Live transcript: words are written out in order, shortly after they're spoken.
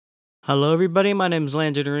Hello, everybody. My name is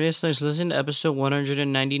Landon Ernest. Let's listen to episode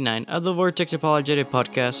 199 of the Vortex Apologetic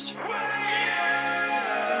podcast.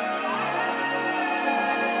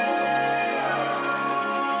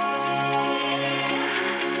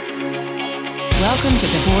 Welcome to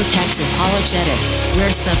the Vortex Apologetic,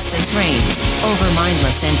 where substance reigns over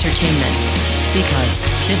mindless entertainment. Because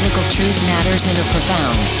biblical truth matters in a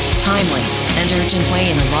profound, timely, and urgent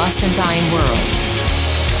way in a lost and dying world.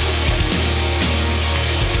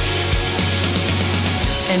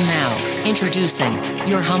 And now, introducing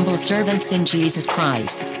your humble servants in Jesus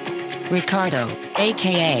Christ. Ricardo,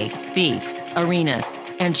 a.k.a. Beef, Arenas,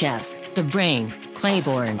 and Jeff, the Brain,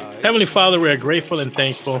 Claiborne. Heavenly Father, we are grateful and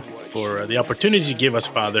thankful for the opportunity you give us,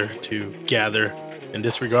 Father, to gather in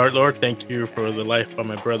this regard, Lord. Thank you for the life of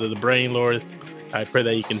my brother, the Brain, Lord. I pray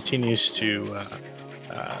that he continues to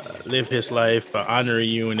live his life, honor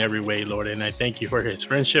you in every way, Lord. And I thank you for his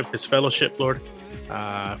friendship, his fellowship, Lord.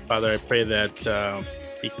 Father, I pray that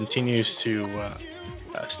he continues to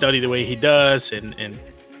study the way he does and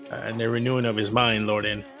the renewing of his mind, Lord.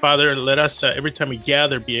 And Father, let us, every time we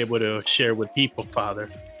gather, be able to share with people,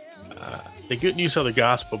 Father, the good news of the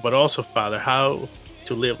gospel, but also, Father, how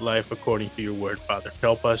to live life according to your word, Father.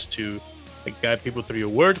 Help us to guide people through your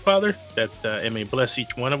word, Father, that it may bless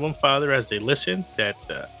each one of them, Father, as they listen, that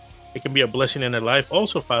it can be a blessing in their life.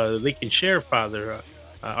 Also, Father, that they can share, Father,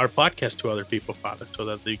 our podcast to other people, Father, so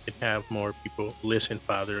that they can have more people listen,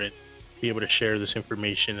 Father, and be able to share this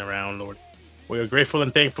information around, Lord. We are grateful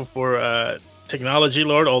and thankful for technology,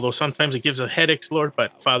 Lord, although sometimes it gives us headaches, Lord,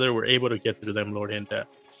 but Father, we're able to get through them, Lord, and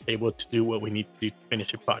able to do what we need to do to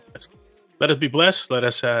finish the podcast. Let us be blessed. Let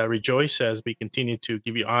us rejoice as we continue to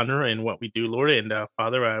give you honor in what we do, Lord. And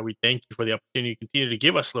Father, we thank you for the opportunity you continue to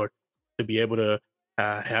give us, Lord, to be able to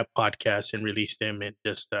have podcasts and release them and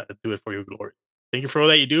just do it for your glory. Thank you for all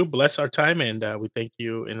that you do. Bless our time, and we thank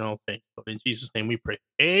you in all things. Lord, in Jesus' name we pray.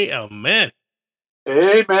 Amen.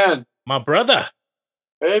 Amen. My brother.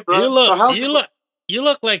 Hey, brother. You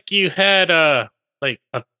look like you had a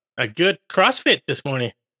good CrossFit this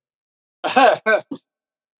morning.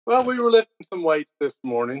 Well, we were lifting some weights this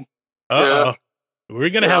morning. Yeah. We're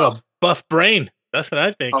going to have a buff brain. That's what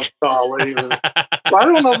I think. Well, I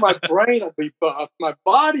don't know if my brain will be buff. My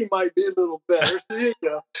body might be a little better. So there you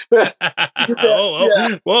go.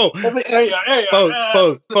 Whoa.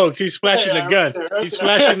 Folks, he's flashing the guns. He's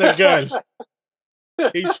flashing the guns.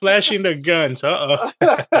 He's flashing the guns. Well,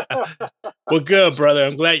 good, brother.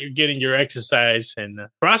 I'm glad you're getting your exercise. And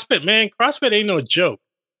CrossFit, man, CrossFit ain't no joke.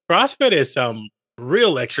 CrossFit is some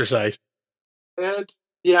real exercise. They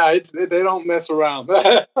don't mess around.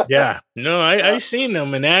 Yeah, no, I've seen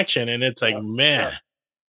them in action, and it's like, man,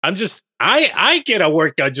 I get a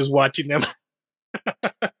workout just watching them. Does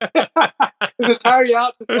it tire you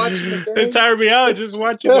out just watching the game? It tire me out just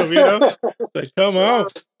watching them, It's like, come on.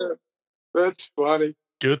 That's funny.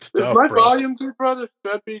 Good stuff, is my bro. volume good, brother?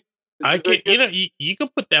 Should be. I can, you can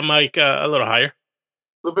put that mic a little higher. A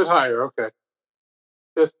little bit higher, okay.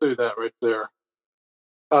 Let's do that right there.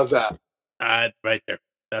 How's that? Right there.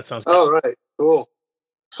 That sounds good. All right, cool.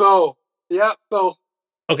 So,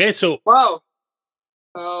 okay, so wow.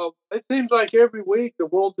 It seems like every week the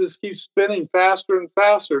world just keeps spinning faster and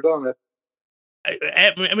faster, don't it?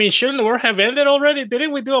 I mean, shouldn't the world have ended already?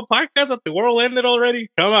 Didn't we do a podcast that the world ended already?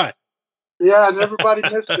 Come on. Yeah, and everybody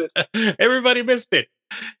missed it. Everybody missed it.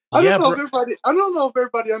 I don't know if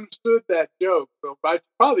everybody understood that joke, so I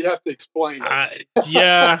probably have to explain it.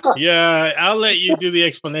 Yeah. I'll let you do the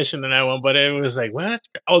explanation on that one, but it was like, what?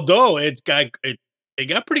 Although it got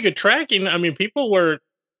pretty good tracking. I mean, people were,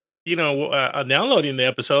 downloading the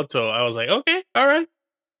episode, so I was like, okay, all right,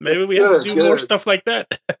 maybe we have to do more stuff like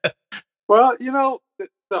that. Well,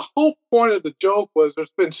 the whole point of the joke was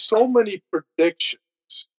there's been so many predictions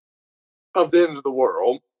of the end of the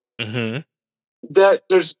world. Mm-hmm. That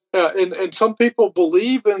there's and some people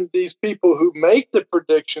believe in these people who make the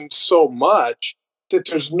predictions so much that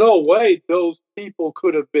there's no way those people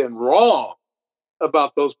could have been wrong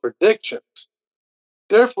about those predictions.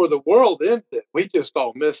 Therefore, the world ended. We just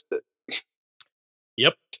all missed it.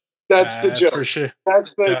 Yep, that's the joke for sure.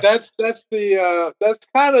 That's that's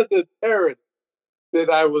kind of the parody that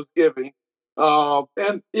I was giving.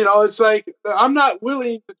 And it's like I'm not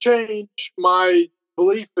willing to change my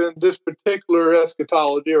belief in this particular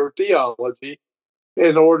eschatology or theology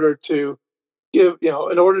in order to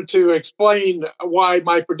explain why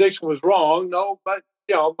my prediction was wrong. No, but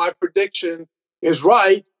my prediction is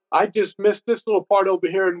right. I just missed this little part over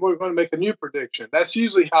here, and we're going to make a new prediction. That's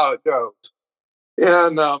usually how it goes.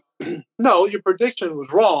 And no, your prediction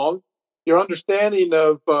was wrong. Your understanding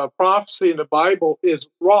of prophecy in the Bible is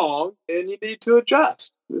wrong, and you need to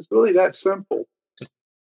adjust. It's really that simple.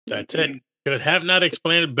 That's it. Could have not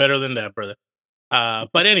explained it better than that, brother.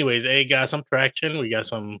 But anyways, it got some traction. We got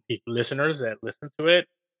some listeners that listen to it.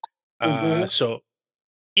 Mm-hmm. So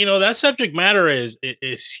that subject matter is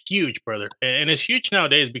huge, brother, and it's huge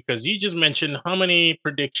nowadays because you just mentioned how many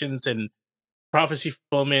predictions and prophecy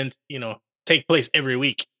fulfillment take place every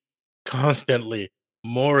week, constantly,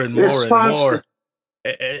 more and It's more and constant. more.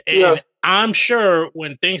 Yeah. And I'm sure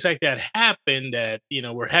when things like that happen, that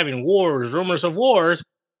we're having wars, rumors of wars.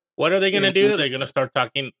 What are they going to Mm-hmm. do? They're going to start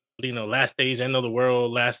talking, last days, end of the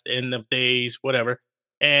world, last end of days, whatever.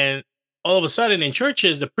 And all of a sudden, in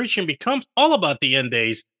churches, the preaching becomes all about the end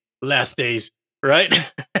days, last days, right?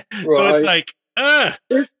 So it's Right.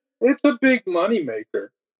 like, It's a big money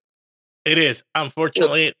maker. it is.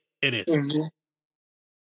 Unfortunately, it is. Mm-hmm.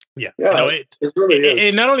 Yeah, Yeah, it's it really and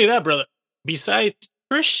is. not only that, brother. Besides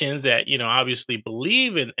Christians that obviously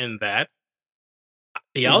believe in that,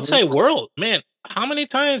 the Mm-hmm. outside world, man, how many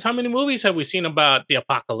times, how many movies have we seen about the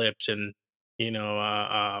apocalypse and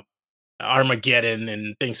Armageddon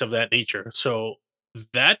and things of that nature? So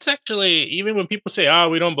that's actually, even when people say, "Oh,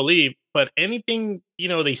 we don't believe," but anything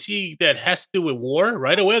they see that has to do with war,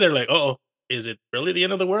 right away they're like, "Oh, is it really the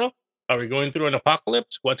end of the world? Are we going through an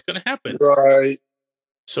apocalypse? What's going to happen?" Right.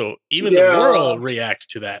 So even the Yeah, world reacts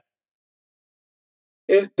to that.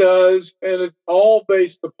 it does, and it's all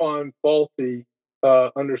based upon faulty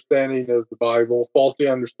understanding of the Bible, faulty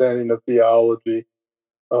understanding of theology.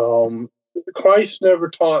 Um, Christ never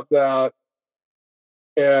taught that,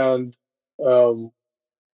 and um,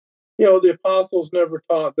 the apostles never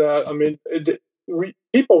taught that. I mean,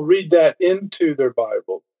 people read that into their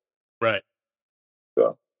Bible. Right.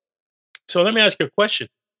 So, So let me ask you a question,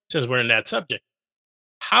 since we're in that subject.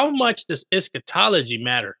 How much does eschatology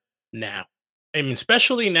matter now? I mean,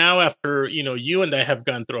 especially now after, you and I have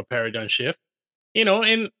gone through a paradigm shift,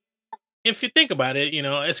 and if you think about it,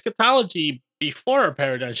 eschatology before a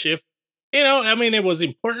paradigm shift, I mean, it was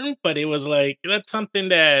important, but it was like, that's something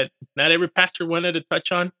that not every pastor wanted to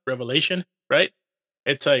touch on, Revelation, right?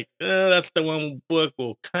 It's like, that's the one book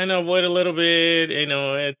we'll kind of avoid a little bit.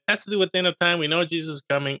 It has to do with the end of time. We know Jesus is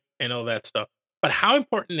coming and all that stuff. But how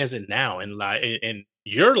important is it now in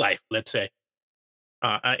your life, let's say,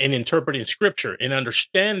 in interpreting scripture, in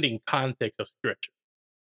understanding context of scripture?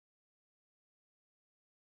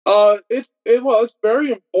 it's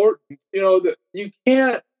very important. That you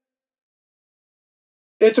can't.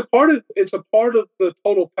 It's a part of the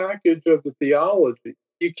total package of the theology.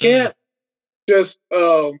 You Mm, can't just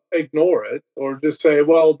ignore it or just say,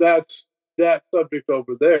 well, that's that subject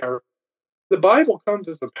over there. The Bible comes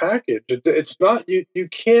as a package. It's not you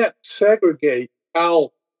can't segregate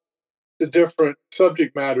out the different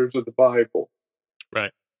subject matters of the Bible.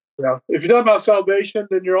 right. Yeah. If you're talking about salvation,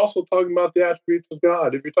 then you're also talking about the attributes of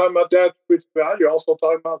God. If you're talking about the attributes of God, you're also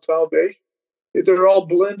talking about salvation. They're all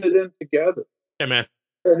blended in together. Amen.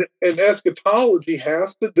 And eschatology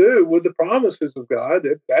has to do with the promises of God.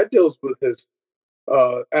 That deals with his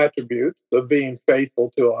attributes of being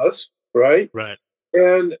faithful to us, right? Right.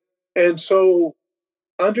 And and so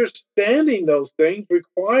understanding those things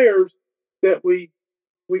requires that we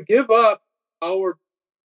give up our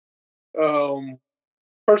um,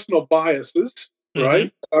 personal biases, Mm-hmm.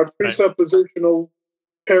 right? Our Right. presuppositional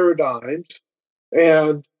paradigms,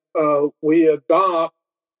 and we adopt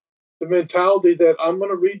the mentality that I'm going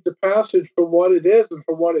to read the passage for what it is and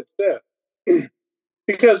for what it says.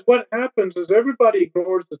 Because what happens is everybody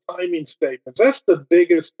ignores the timing statements. That's the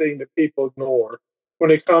biggest thing that people ignore when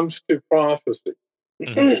it comes to prophecy.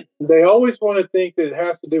 Mm-hmm. They always want to think that it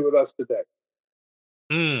has to do with us today.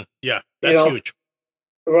 Yeah, You that's know, huge.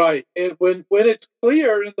 right? And when it's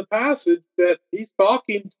clear in the passage that he's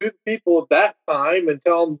talking to the people of that time and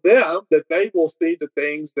telling them that they will see the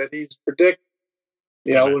things that he's predicting.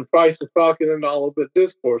 Amen. When Christ was talking in Olivet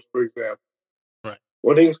Discourse, for example, Right.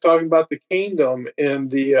 when he was talking about the kingdom in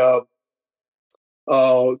the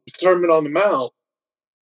Sermon on the Mount,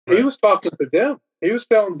 he Right. was talking to them. He was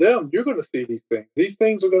telling them, "You're going to see these things. These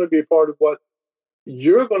things are going to be a part of what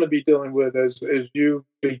you're going to be dealing with as you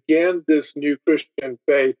begin this new Christian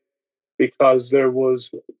faith, because there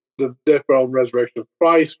was the death, burial, and resurrection of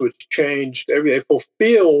Christ, which changed everything. It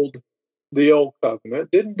fulfilled the old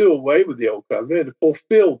covenant. Didn't do away with the old covenant. It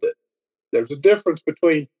fulfilled it. There's a difference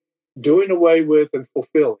between doing away with and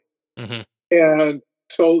fulfilling. Mm-hmm. And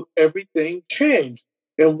so everything changed.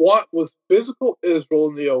 And what was physical Israel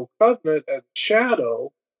in the old covenant as a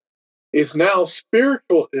shadow is now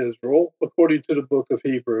spiritual Israel, according to the book of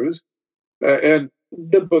Hebrews and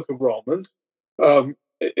the book of Romans. And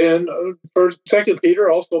Second Peter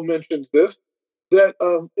also mentions this, that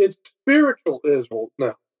it's spiritual Israel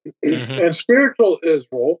now. And spiritual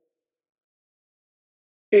Israel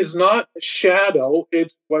is not a shadow,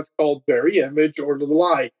 it's what's called very image or the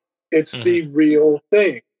light. It's the real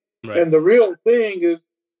thing. Right. And the real thing is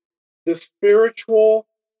the spiritual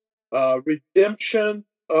redemption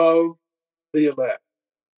of the elect.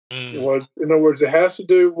 In other words, it has to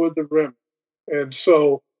do with the remnant. And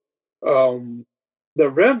so the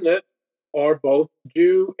remnant are both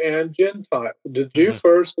Jew and Gentile. The Jew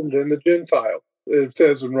first and then the Gentile, it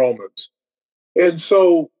says in Romans. And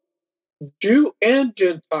so Jew and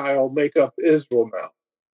Gentile make up Israel now,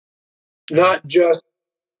 not just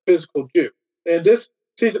physical Jew. And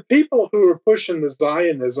the people who are pushing the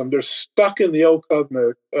Zionism, they're stuck in the old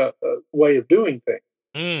covenant way of doing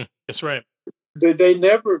things. That's right. They didn't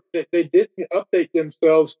update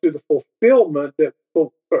themselves to the fulfillment that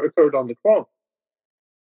occurred on the cross.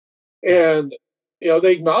 And,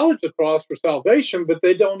 they acknowledge the cross for salvation, but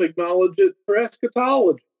they don't acknowledge it for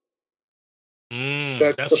eschatology.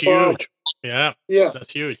 That's huge. Yeah.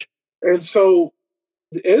 That's huge. And so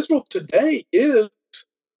Israel today is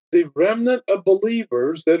the remnant of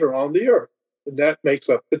believers that are on the earth, and that makes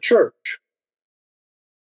up the church.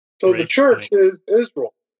 So the church is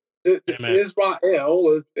Israel. Israel,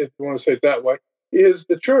 if you want to say it that way, is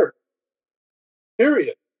the church.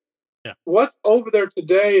 Period. Yeah. What's over there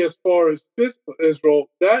today as far as physical Israel,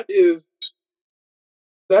 that's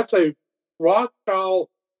a Rothschild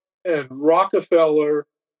and Rockefeller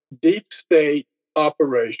deep state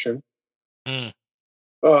operation. They're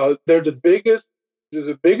the biggest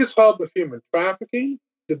hub of human trafficking.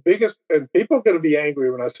 And people are going to be angry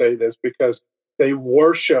when I say this because they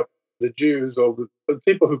worship the Jews the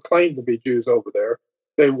people who claim to be Jews over there.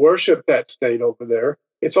 They worship that state over there.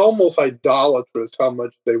 It's almost idolatrous how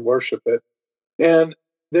much they worship it. And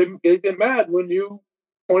they get mad when you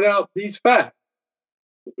point out these facts.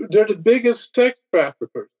 They're the biggest sex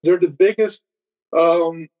traffickers. They're the biggest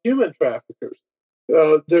human traffickers.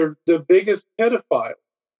 They're the biggest pedophiles.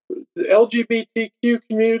 The LGBTQ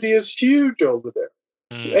community is huge over there.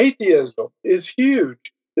 Atheism is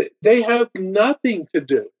huge. They have nothing to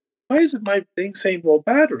do. Why is it my thing saying low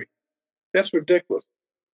battery? That's ridiculous.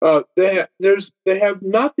 They have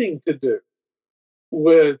nothing to do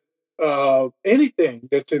with anything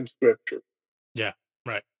that's in Scripture. Yeah,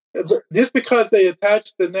 right. Just because they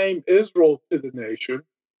attach the name Israel to the nation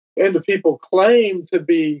and the people claim to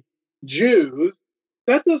be Jews,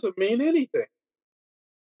 that doesn't mean anything.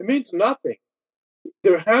 It means nothing.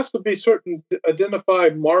 There has to be certain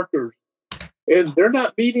identified markers, and they're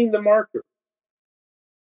not meeting the marker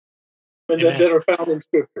that are found in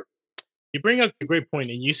Scripture. You bring up a great point,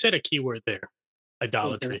 and you said a key word there: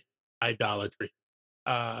 idolatry. Idolatry.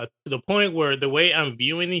 To the point where the way I'm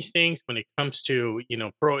viewing these things when it comes to,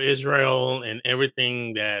 pro-Israel and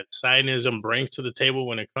everything that Zionism brings to the table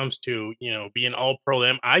when it comes to, being all pro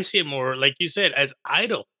them, I see it more, like you said, as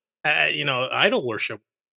idol, idol worship.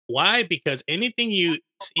 Why? Because anything you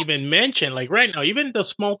even mention, like right now, even the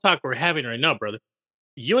small talk we're having right now, brother,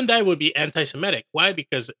 you and I would be anti-Semitic. Why?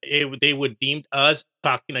 Because they would deem us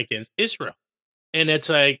talking against Israel. And it's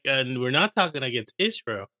like, and we're not talking against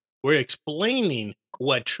Israel. We're explaining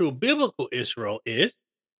what true biblical Israel is,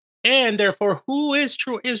 and therefore, who is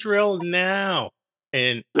true Israel now?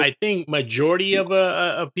 And I think majority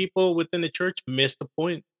of people within the church miss the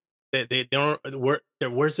point that they don't.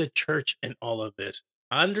 Where's the church in all of this?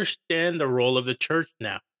 Understand the role of the church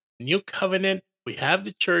now. New covenant. We have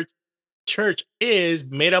the church. Church is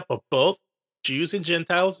made up of both Jews and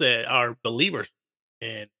Gentiles that are believers,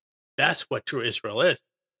 and that's what true Israel is.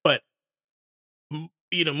 But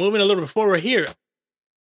moving a little bit forward here,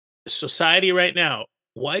 society right now.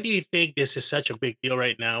 Why do you think this is such a big deal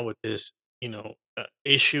right now with this,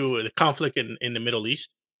 issue, the conflict in the Middle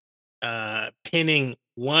East, pinning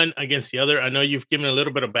one against the other? I know you've given a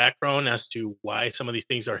little bit of background as to why some of these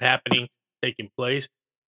things are happening, taking place.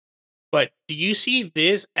 But do you see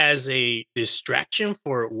this as a distraction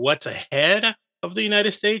for what's ahead of the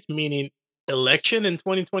United States, meaning election in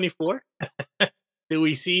 2024? Do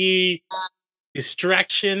we see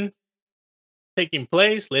distraction taking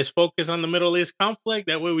place? Let's focus on the Middle East conflict.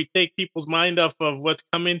 That way we take people's mind off of what's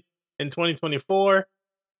coming in 2024.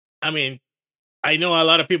 I mean, I know a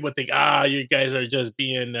lot of people think, you guys are just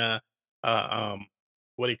being, what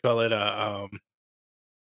do you call it?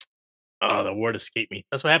 The word escaped me.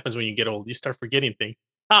 That's what happens when you get old. You start forgetting things.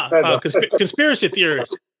 Conspiracy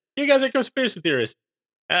theorists. You guys are conspiracy theorists.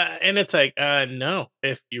 And it's like, no,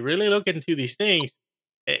 if you really look into these things,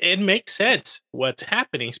 it makes sense what's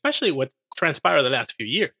happening, especially what transpired the last few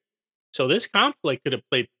years. So this conflict could have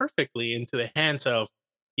played perfectly into the hands of,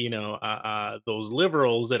 those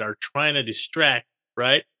liberals that are trying to distract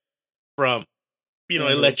right? From,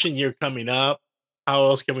 election year coming up. How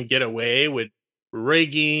else can we get away with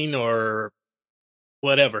rigging or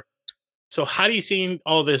whatever? So how do you see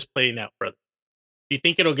all this playing out, brother? Do you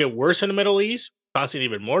think it'll get worse in the Middle East, causing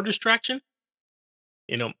even more distraction?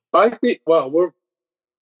 I think,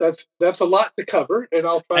 that's a lot to cover, and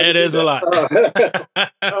I'll try to do is a lot.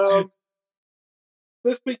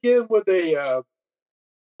 Let's begin with a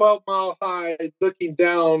 12-mile high looking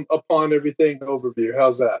down upon everything overview.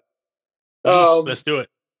 How's that? Let's do it.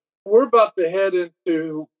 We're about to head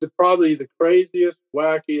into probably the craziest,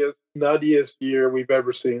 wackiest, nuttiest year we've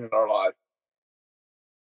ever seen in our life.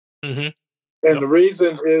 And the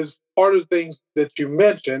reason is part of the things that you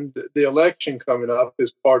mentioned, the election coming up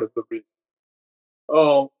is part of the reason.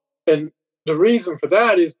 And the reason for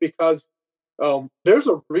that is because there's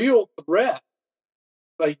a real threat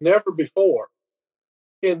like never before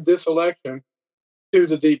in this election to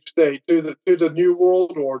the deep state, to the New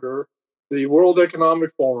World Order, the World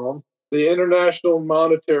Economic Forum, the International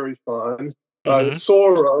Monetary Fund,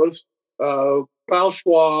 Soros, Klaus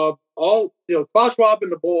Schwab, Klaus Schwab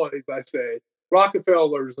and the boys, I say,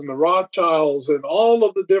 Rockefellers and the Rothschilds and all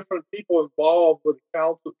of the different people involved with the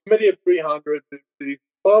Council, Committee of 300, the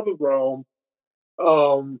Club of Rome.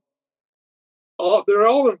 They're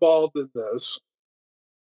all involved in this.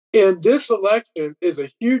 And this election is a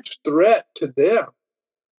huge threat to them.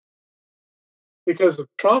 Because if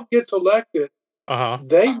Trump gets elected,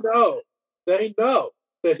 they know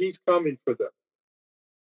that he's coming for them.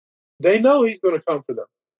 They know he's going to come for them.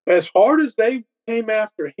 As hard as they came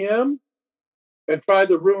after him and tried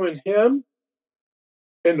to ruin him,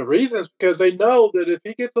 and the reason is because they know that if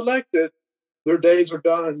he gets elected, their days are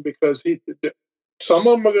done, because some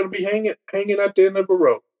of them are going to be hanging at the end of a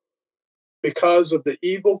rope because of the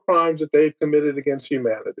evil crimes that they've committed against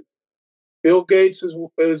humanity. Bill Gates is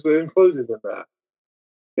included in that.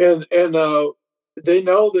 And they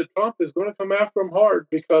know that Trump is going to come after them hard,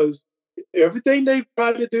 because everything they've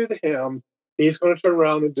tried to do to him, he's going to turn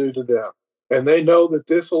around and do to them. And they know that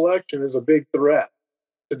this election is a big threat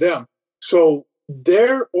to them. So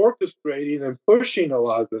they're orchestrating and pushing a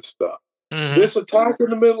lot of this stuff. This attack in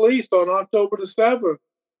the Middle East on October the 7th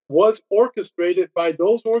was orchestrated by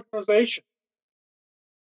those organizations.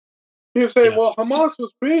 You say, well, Hamas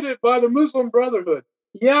was created by the Muslim Brotherhood.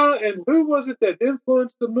 Yeah, and who was it that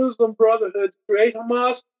influenced the Muslim Brotherhood to create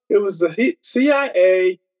Hamas? It was the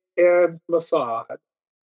CIA and Mossad.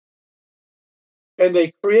 And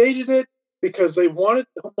they created it because they wanted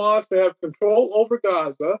Hamas to have control over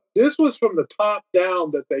Gaza. This was from the top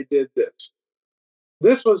down that they did this.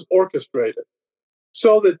 This was orchestrated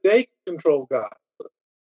so that they could control Gaza.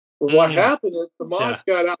 But what happened is Hamas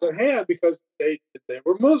got out of hand because they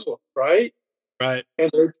were Muslim, right? Right. And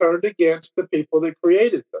they turned against the people that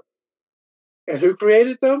created them. And who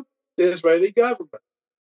created them? The Israeli government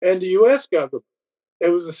and the U.S. government. It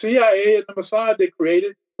was the CIA and the Mossad that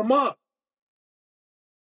created Hamas.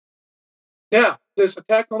 Now, this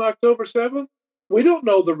attack on October 7th, we don't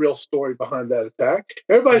know the real story behind that attack.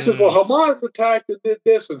 Everybody says, well, Hamas attacked and did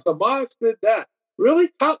this, and Hamas did that. Really?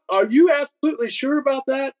 Are you absolutely sure about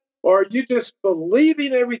that? Or are you just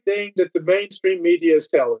believing everything that the mainstream media is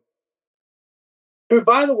telling you? Who,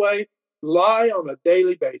 by the way, lie on a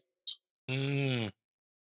daily basis.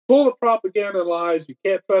 Full of propaganda and lies. You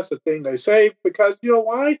can't trust a thing they say, because you know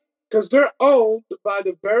why? Because they're owned by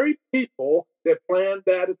the very people that planned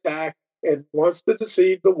that attack and wants to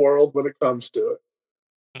deceive the world when it comes to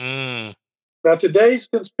it. Now, today's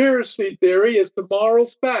conspiracy theory is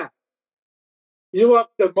tomorrow's fact. You know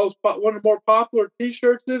what one of the more popular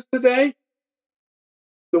T-shirts is today?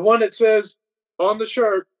 The one that says on the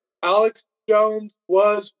shirt, Alex Jones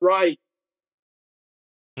was right.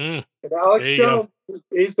 And Alex Jones,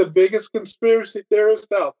 he's the biggest conspiracy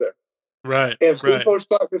theorist out there. Right. And people are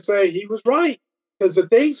starting to say he was right, because the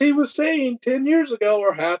things he was saying 10 years ago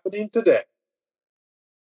are happening today.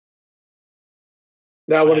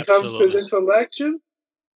 Now, when it comes to this election,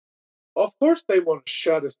 of course they want to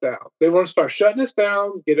shut us down. They want to start shutting us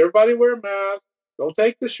down, get everybody to wear a mask, go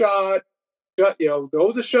take the shot, go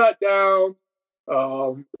to the shutdown.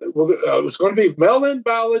 It's going to be mail-in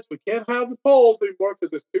ballots. We can't have the polls anymore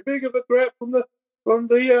because it's too big of a threat from the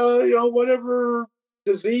whatever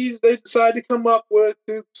disease they decide to come up with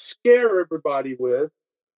to scare everybody with.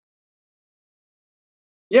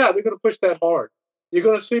 Yeah, they're going to push that hard. You're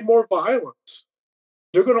going to see more violence.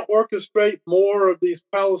 They're going to orchestrate more of these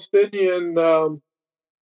Palestinian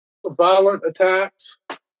violent attacks,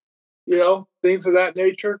 things of that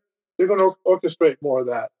nature. They're going to orchestrate more of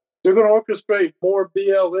that. They're going to orchestrate more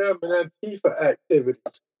BLM and Antifa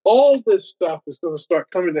activities. All this stuff is going to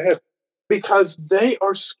start coming to head. because they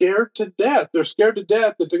are scared to death. They're scared to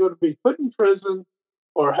death that they're going to be put in prison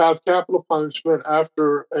or have capital punishment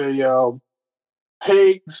after a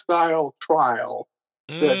Hague-style trial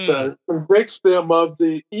that convicts them of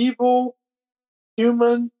the evil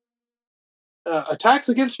human attacks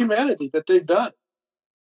against humanity that they've done.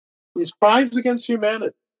 These crimes against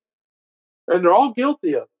humanity. And they're all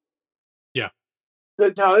guilty of it. Yeah.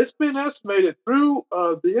 Now, it's been estimated through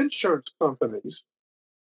the insurance companies,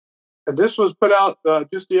 and this was put out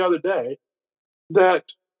just the other day,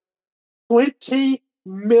 that 20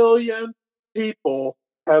 million people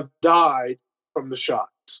have died from the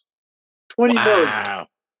shots. 20 million. Wow.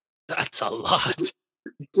 That's a lot.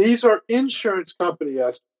 These are insurance company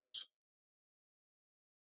estimates.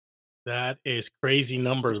 That is crazy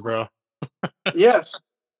numbers, bro. Yes.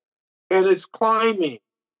 And it's climbing.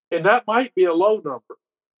 And that might be a low number.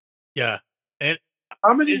 Yeah. And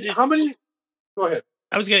how many go ahead.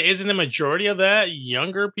 Isn't the majority of that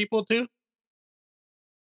younger people too?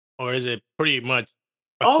 Or is it pretty much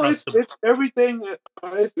it's everything.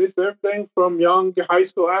 It's everything from young high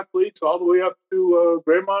school athletes all the way up to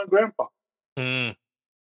grandma and grandpa.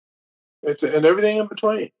 It's and everything in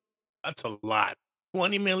between. That's a lot.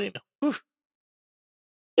 20 million. Whew.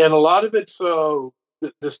 And a lot of it's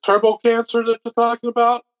this turbo cancer that they're talking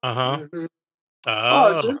about. Mm-hmm.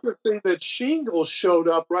 Oh, it's interesting that shingles showed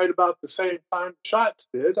up right about the same time shots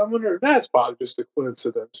did. I wonder if that's probably just a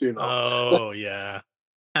coincidence, you know. Oh, yeah.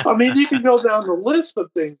 I mean, you can go down the list of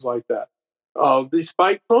things like that. These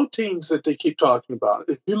spike proteins that they keep talking about.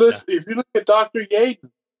 If you look at Dr. Yaden,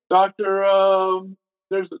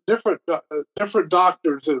 there's different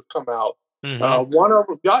doctors that have come out. Mm-hmm. One of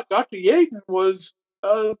them, Dr. Yaden, was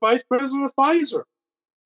vice president of Pfizer.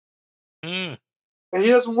 And he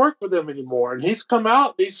doesn't work for them anymore. And he's come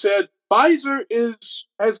out and he said Pfizer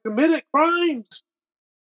has committed crimes.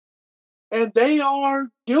 And they are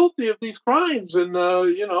guilty of these crimes. And,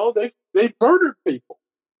 they've murdered people.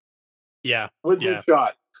 Yeah. With their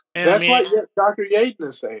shots. And that's what Dr. Yaden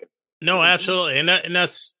is saying. No, absolutely. And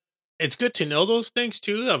it's good to know those things,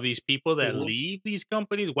 too, of these people that leave these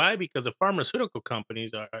companies. Why? Because the pharmaceutical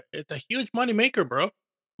companies it's a huge money maker, bro.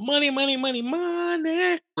 Money,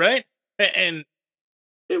 right? And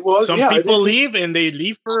some people leave, and they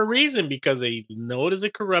leave for a reason, because they notice the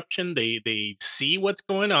corruption. They see what's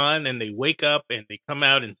going on, and they wake up and they come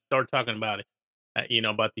out and start talking about it,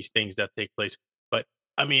 about these things that take place. But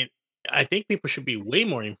I mean, I think people should be way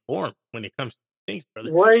more informed when it comes to things,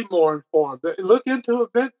 brother. Way more informed. Look into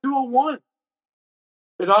Event 201.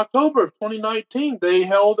 In October of 2019, they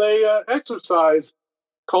held a exercise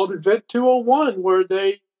called Event 201, where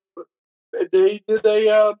they did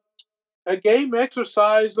a game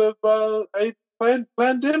exercise of a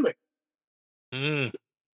pandemic. And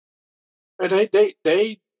it's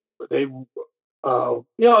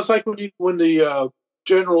like when the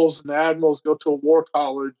generals and admirals go to a war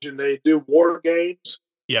college and they do war games.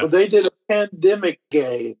 Yeah. Well, they did a pandemic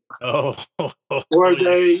game. Where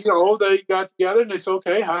they got together and they said,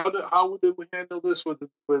 okay, how do we handle this with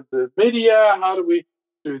the media? How do we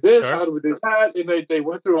do this? Sure. How do we do that? And they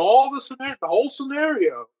went through all the whole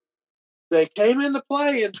scenario. They came into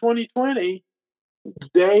play in 2020.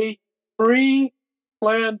 They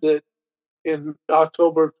pre-planned it in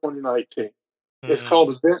October of 2019. It's called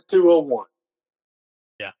Event 201.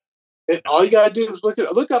 Yeah. And all you gotta do is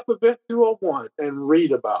look up Event 201 and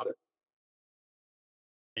read about it.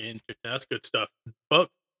 Interesting. That's good stuff.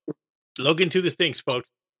 Folks, look into these things, folks.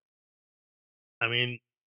 I mean,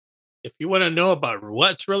 if you want to know about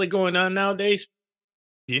what's really going on nowadays,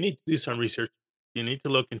 you need to do some research. You need to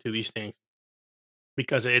look into these things,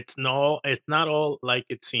 because it's not all like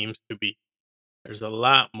it seems to be. There's a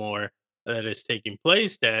lot more that is taking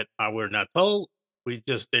place that we're not told. They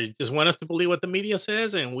just want us to believe what the media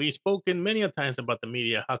says, and we've spoken many a times about the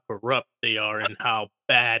media, how corrupt they are and how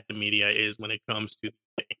bad the media is when it comes to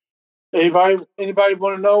things. Anybody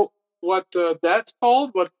want to know what that's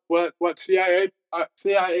called? What CIA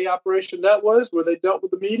operation that was, where they dealt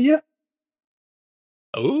with the media?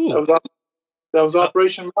 Oh, that was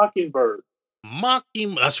Operation Mockingbird.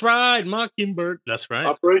 That's right, Mockingbird. That's right.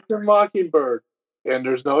 Operation Mockingbird, and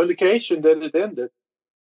there's no indication that it ended.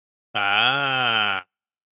 That's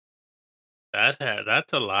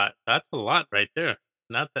a lot. That's a lot right there.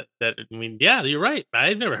 Not that I mean, yeah, you're right.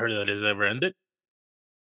 I've never heard that it's ever ended.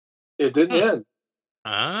 It didn't end.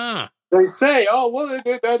 They say,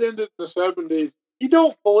 that ended in the 70s. You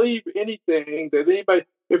don't believe anything that anybody,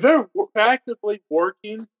 if they're actively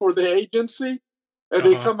working for the agency and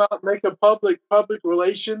they come out and make a public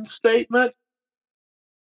relations statement,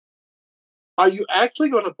 are you actually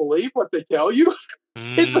going to believe what they tell you?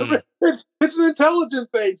 Mm. It's an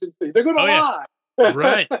intelligence agency. They're going to Oh yeah. lie.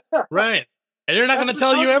 Right. Right. And they're not going to That's a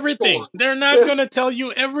tell you everything. drugstore. They're not going to tell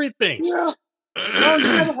you everything. Yeah. No, you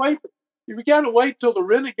got to wait. You got to wait till the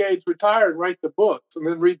renegades retire and write the books, and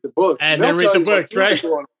then read the books, and And they'll then read tell the you what's books, really right?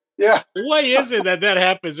 going on. Yeah. Why is it that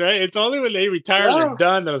happens, right? It's only when they retire and they're Yeah.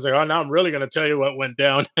 done that I was like, oh, now I'm really going to tell you what went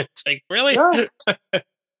down. It's like, really? Yeah.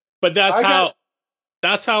 But that's I got. how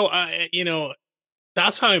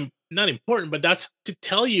that's how not important, but that's to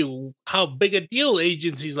tell you how big a deal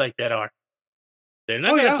agencies like that are. They're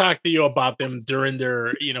not Oh going to yeah. talk to you about them during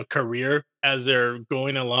their career as they're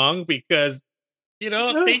going along because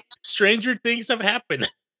Yeah. stranger things have happened.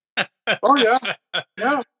 Oh yeah.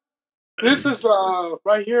 Yeah. This is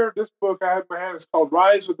right here. This book I have in my hand is called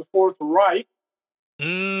 "Rise of the Fourth Reich,"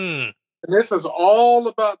 Mm, and this is all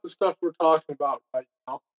about the stuff we're talking about right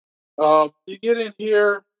now. You get in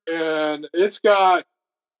here, and it's got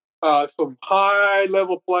some high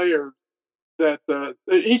level players. That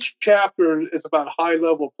each chapter is about a high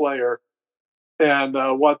level player and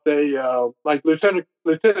what they like. Lieutenant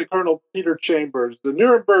Colonel Peter Chambers, the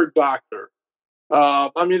Nuremberg Doctor.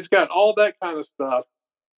 I mean, it's got all that kind of stuff,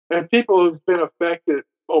 and people who've been affected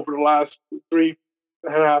over the last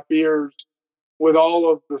 3.5 years with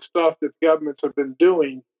all of the stuff that governments have been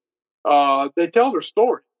doing. They tell their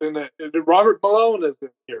stories, and Robert Malone is in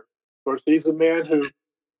here. Of course, he's the man who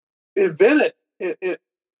invented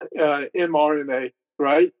mRNA,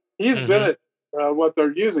 right? He mm-hmm. invented what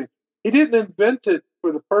they're using. He didn't invent it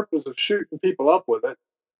for the purpose of shooting people up with it.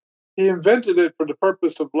 He invented it for the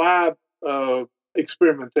purpose of lab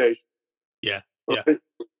experimentation. Yeah, yeah.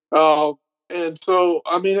 Right? And so,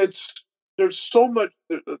 I mean, there's so much.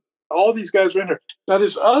 All these guys are in here. Now,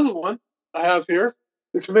 this other one I have here,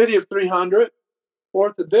 the Committee of 300,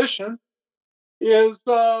 fourth edition,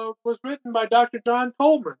 was written by Dr. John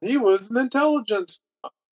Coleman. He was an intelligence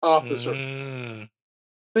officer, Mm,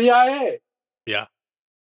 CIA, yeah.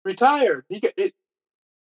 retired.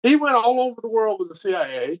 He went all over the world with the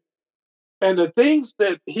CIA, and the things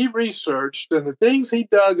that he researched and the things he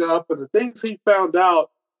dug up and the things he found out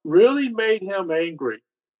really made him angry.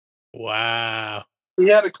 Wow. He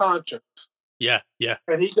had a conscience, Yeah, yeah.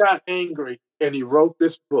 and he got angry, and he wrote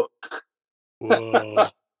this book. Whoa.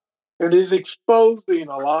 And he's exposing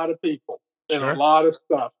a lot of people and a Sure. lot of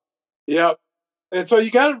stuff. Yep. And so you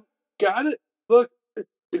got to look.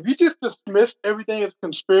 If you just dismiss everything as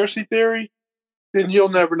conspiracy theory, then you'll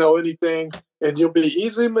never know anything, and you'll be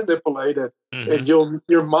easily manipulated, Mm-hmm. and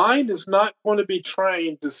your mind is not going to be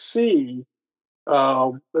trained to see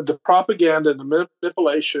the propaganda and the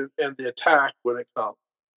manipulation and the attack when it comes.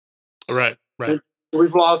 Right, right.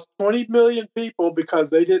 We've lost 20 million people because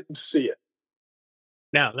they didn't see it.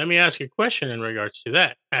 Now, let me ask you a question in regards to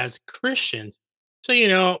that. As Christians,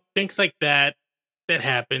 so things like that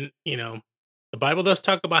happen, the Bible does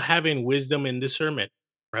talk about having wisdom and discernment,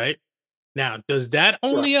 right? Now, does that Right.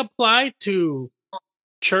 only apply to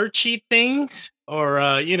churchy things or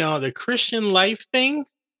the Christian life thing,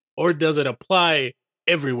 or does it apply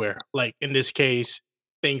everywhere? Like in this case,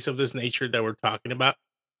 things of this nature that we're talking about.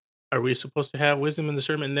 Are we supposed to have wisdom and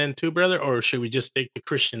discernment then too, brother, or should we just stick to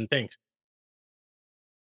Christian things?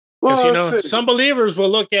 Because Well, let's see. some believers will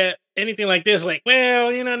look at anything like this like,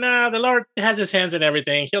 well, nah, the Lord has His hands in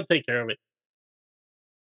everything; He'll take care of it.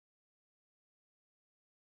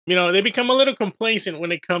 They become a little complacent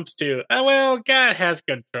when it comes to, oh, well, God has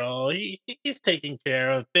control. He's taking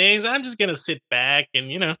care of things. I'm just gonna sit back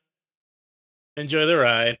and enjoy the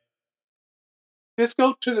ride. Just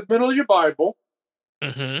go to the middle of your Bible.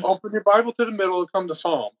 Mm-hmm. Open your Bible to the middle and come to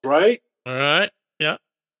Psalms, right? All right. Yeah.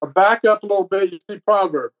 Back up a little bit. You see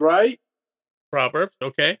Proverbs, right? Proverbs.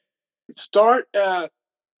 Okay. Start at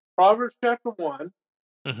Proverbs chapter 1.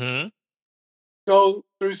 Mm-hmm. Go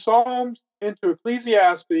through Psalms into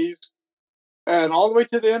Ecclesiastes and all the way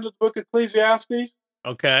to the end of the book of Ecclesiastes.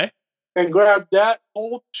 Okay. And grab that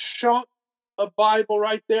whole chunk of Bible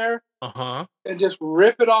right there. Uh-huh. And just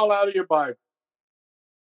rip it all out of your Bible.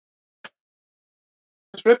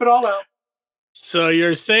 Just rip it all out. So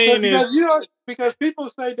you're saying because people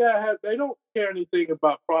say that they don't care anything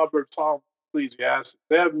about Proverbs, Psalms, Ecclesiastes.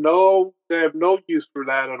 They have no use for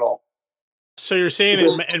that at all. So you're saying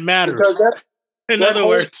it matters. Because in other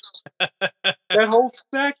words, that whole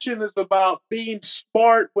section is about being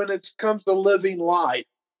smart when it comes to living life.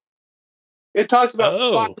 It talks about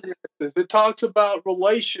finances. It talks about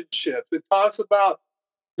relationships. It talks about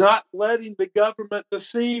not letting the government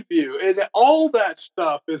deceive you. And all that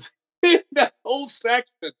stuff is in that whole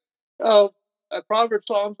section of Proverbs,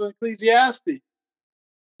 Psalms, and Ecclesiastes.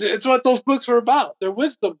 It's what those books are about. They're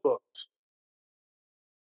wisdom books.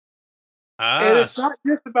 And it's not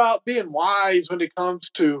just about being wise when it comes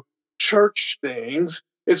to church things.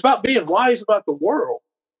 It's about being wise about the world.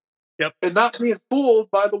 Yep. And not being fooled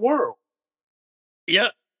by the world.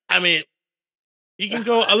 Yep. I mean, you can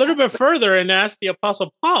go a little bit further and ask the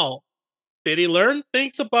Apostle Paul. Did he learn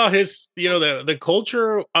things about his, the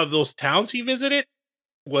culture of those towns he visited?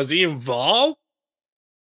 Was he involved?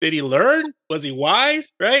 Did he learn? Was he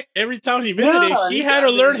wise? Right? Every town he visited, he had to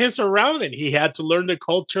learn his surrounding. He had to learn the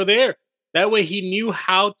culture there. That way he knew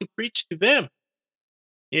how to preach to them.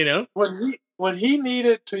 When he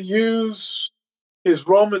needed to use his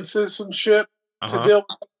Roman citizenship to deal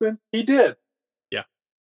with something, he did. Yeah.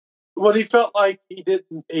 When he felt like he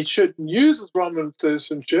shouldn't use his Roman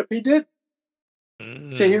citizenship, he did.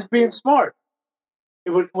 See, he was being smart.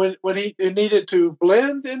 When he needed to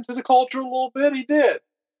blend into the culture a little bit, he did.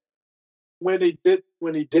 When he didn't,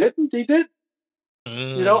 he didn't.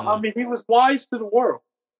 He was wise to the world.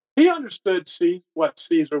 He understood what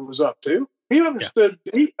Caesar was up to. He understood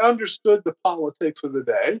the politics of the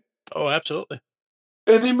day. Oh, absolutely.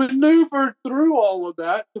 And he maneuvered through all of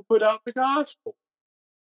that to put out the gospel.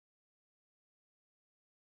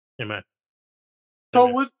 Amen.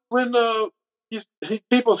 So when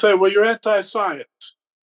people say, well, you're anti-science.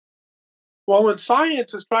 Well, when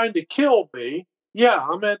science is trying to kill me, yeah,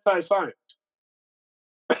 I'm anti-science.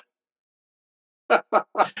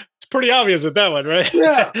 It's pretty obvious with that one, right?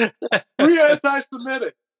 Yeah. We're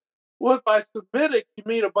anti-Semitic. Well, by Semitic, you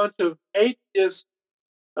mean a bunch of atheist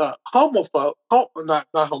homophobes. Not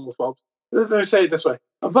homophobes. Let me say it this way.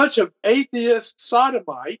 A bunch of atheist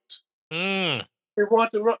sodomites who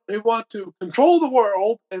want to control the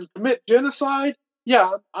world and commit genocide.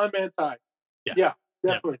 Yeah, I'm anti. Yeah,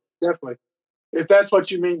 definitely. If that's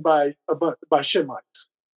what you mean by Shemites.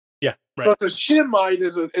 Yeah, right. But the Shemite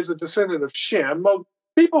is a descendant of Shem.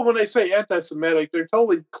 People, when they say anti-Semitic, they're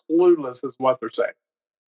totally clueless as what they're saying.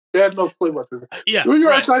 They have no clue what they're saying. Yeah, well,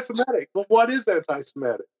 you're anti-Semitic. Well, what is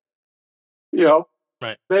anti-Semitic?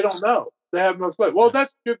 Right. They don't know. They have no clue. Well,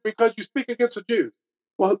 that's because you speak against the Jews.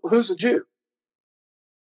 Well, who's a Jew?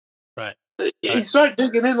 Right. You start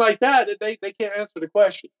digging in like that, and they can't answer the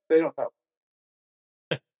question. They don't know.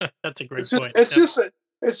 That's a great point.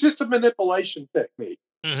 It's just a manipulation technique.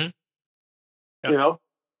 Mm-hmm. Yep.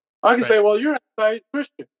 I can say, well, you're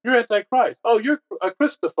anti-Christian. You're anti-Christ. Oh, you're a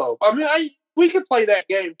Christophobe. I mean, we can play that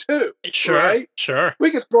game too. Sure. Right? Sure.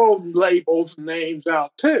 We can throw labels and names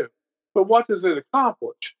out too. But what does it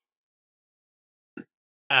accomplish?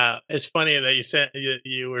 It's funny that you said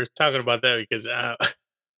you were talking about that because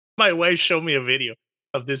my wife showed me a video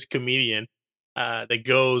of this comedian that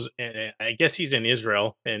goes, and I guess he's in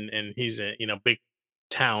Israel, and he's in big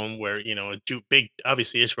town where big,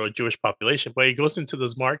 obviously Israel, Jewish population, but he goes into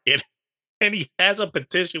this market and he has a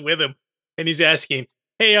petition with him, and he's asking,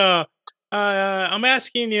 hey, I'm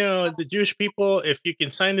asking the Jewish people if you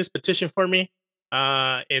can sign this petition for me,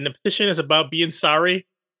 and the petition is about being sorry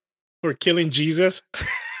for killing Jesus.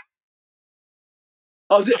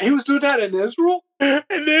 Oh, he was doing that in Israel? In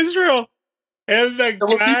Israel. And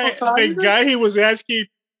the guy he was asking,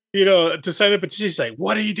 to sign the petition, he's like,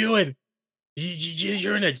 what are you doing?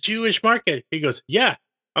 You're in a Jewish market. He goes, yeah,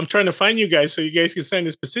 I'm trying to find you guys so you guys can sign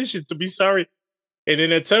this petition to be sorry. And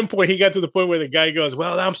then at some point, he got to the point where the guy goes,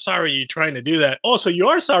 well, I'm sorry you're trying to do that. Oh, so you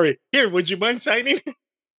are sorry. Here, would you mind signing?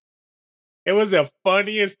 It was the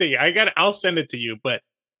funniest thing. I'll send it to you, but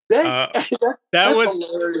that's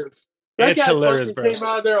hilarious. It's hilarious, bro. Came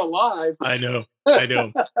out of there alive. I know, but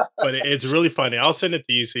it's really funny. I'll send it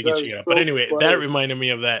to you so you can check it out. But anyway, that reminded me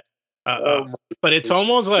of that. But it's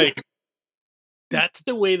almost like that's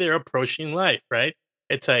the way they're approaching life, right?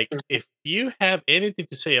 It's like if you have anything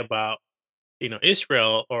to say about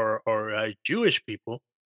Israel or Jewish people,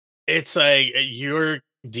 it's like you're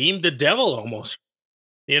deemed the devil almost.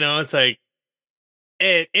 It's like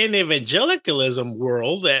in evangelicalism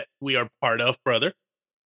world that we are part of, brother.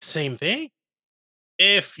 Same thing.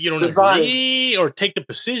 If you don't agree or take the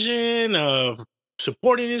position of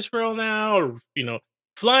supporting Israel now, or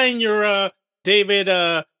flying your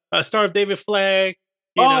Star of David flag,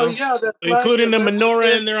 including the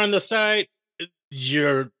menorah in there on the side,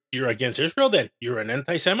 you're against Israel. Then you're an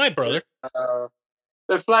anti-Semite, brother.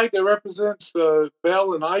 The flag that represents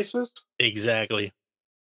Baal and Isis. Exactly.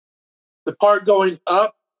 The part going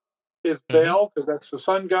up is Baal because that's the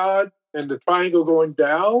sun god. And the triangle going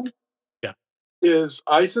down is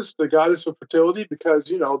Isis, the goddess of fertility, because,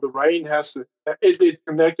 the rain it's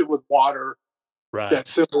connected with water, that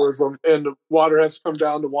symbolism, and the water has to come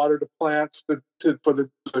down to water the plants for the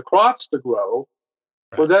crops to grow.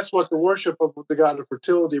 Right. Well, that's what the worship of the god of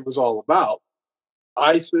fertility was all about.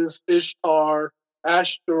 Isis, Ishtar,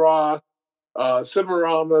 Ashtaroth,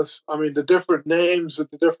 Semiramis. I mean, the different names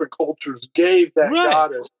that the different cultures gave that Right.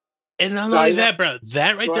 goddess. And not only that, brother,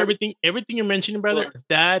 that right there, Right. everything you're mentioning, brother, Right.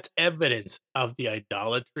 that's evidence of the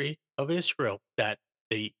idolatry of Israel that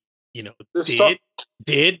they, The stuff.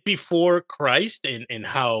 did before Christ, and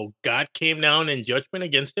how God came down in judgment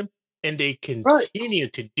against them, and they Right. continue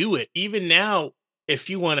to do it even now. If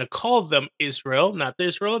you want to call them Israel, not the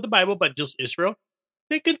Israel of the Bible, but just Israel,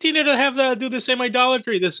 they continue to have do the same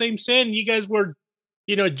idolatry, the same sin you guys were,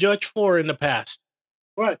 judged for in the past.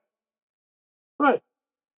 Right. Right.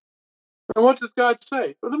 And what does God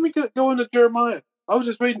say? But let me go into Jeremiah. I was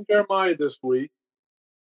just reading Jeremiah this week.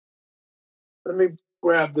 Let me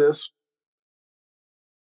grab this.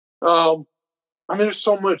 I mean, there's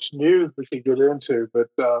so much news we could get into, but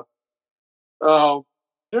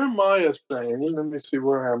Jeremiah's saying, let me see,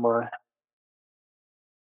 where am I?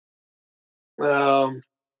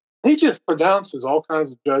 He just pronounces all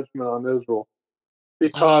kinds of judgment on Israel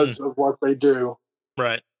because of what they do.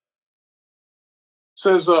 Right.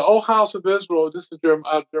 Says, O house of Israel, this is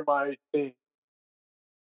Jeremiah 18.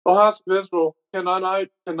 O house of Israel, cannot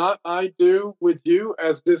I do with you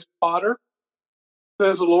as this potter?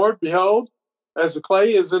 Says the Lord, behold, as the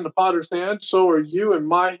clay is in the potter's hand, so are you in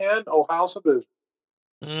my hand, O house of Israel.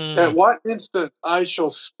 At what instant I shall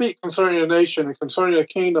speak concerning a nation and concerning a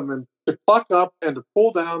kingdom, and to pluck up and to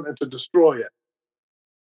pull down and to destroy it.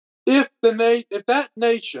 If that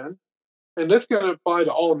nation, and this is going to apply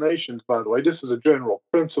to all nations, by the way, this is a general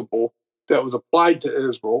principle that was applied to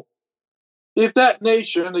Israel. If that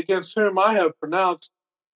nation against whom I have pronounced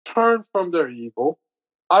turn from their evil,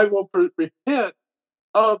 I will repent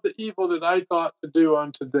of the evil that I thought to do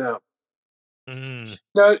unto them.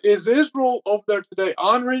 Now, is Israel over there today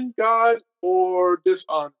honoring God or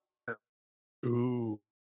dishonoring Him? Ooh.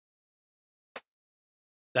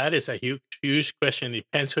 That is a huge, huge question.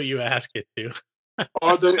 Depends who you ask it to.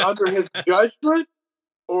 Are they under His judgment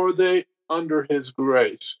or are they under His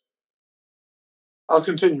grace? I'll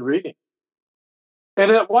continue reading.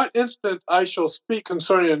 And at what instant I shall speak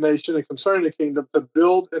concerning a nation and concerning a kingdom to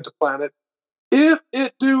build and to plant it, if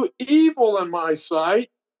it do evil in my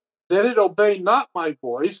sight, that it obey not my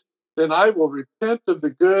voice, then I will repent of the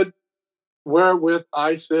good wherewith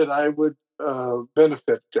I said I would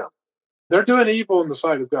benefit them. They're doing evil in the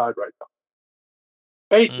sight of God right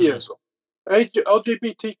now. Atheism,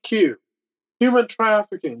 LGBTQ, human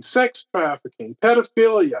trafficking, sex trafficking,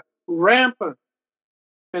 pedophilia, rampant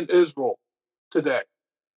in Israel today.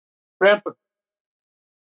 Rampant.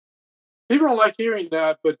 People don't like hearing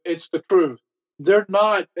that, but it's the truth. They're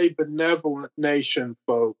not a benevolent nation,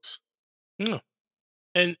 folks. No.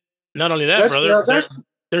 And not only that, brother,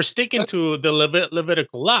 they're sticking to the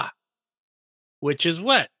Levitical law, which is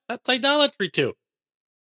what? That's idolatry too.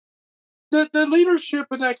 The leadership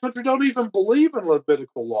in that country don't even believe in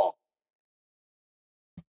Levitical law.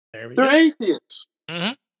 They're atheists.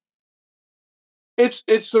 Mm-hmm.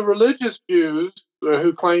 It's the religious Jews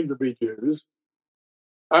who claim to be Jews.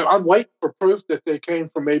 I'm waiting for proof that they came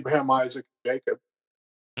from Abraham, Isaac, and Jacob.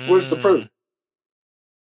 Where's the proof?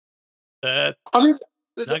 That's not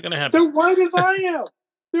going to happen. They're white as I am.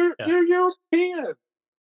 They're European.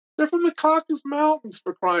 They're from the Caucasus Mountains,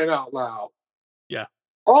 for crying out loud. Yeah.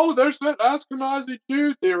 Oh, there's that Ashkenazi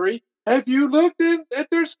Jew theory. Have you looked at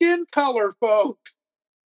their skin color, folks?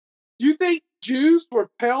 Do you think Jews were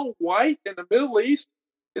pale white in the Middle East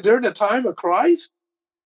during the time of Christ?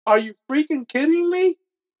 Are you freaking kidding me?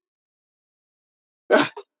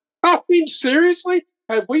 I mean, seriously?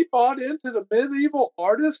 Have we bought into the medieval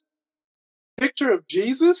artist picture of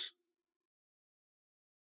Jesus?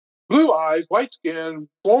 Blue eyes, white skin,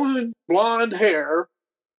 blonde hair.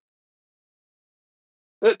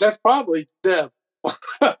 That's probably Deb.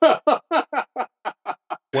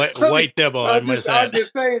 White devil, I must add. I'm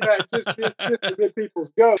just saying that just to get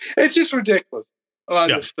people's go. It's just ridiculous, a lot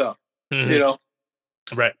of this stuff, you know?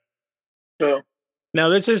 Right. So now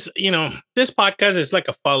this is, this podcast is like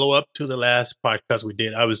a follow-up to the last podcast we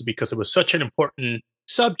did, obviously, because it was such an important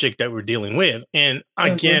subject that we're dealing with. And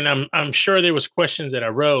again, I'm sure there was questions that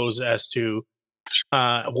arose as to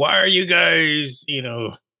why are you guys,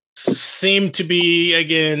 seem to be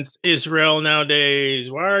against Israel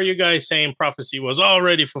nowadays? Why are you guys saying prophecy was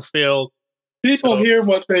already fulfilled? People hear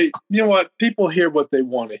what people hear what they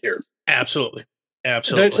want to hear. Absolutely.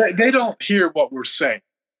 They don't hear what we're saying.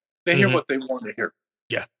 They hear what they want to hear.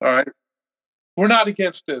 Yeah. All right. We're not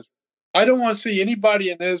against Israel. I don't want to see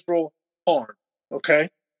anybody in Israel harmed. Okay.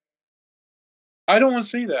 I don't want to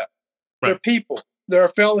see that. Right. They're people. They're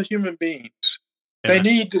fellow human beings. Yeah. They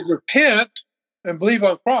need to repent and believe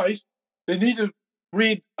on Christ. They need to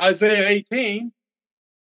read Isaiah 18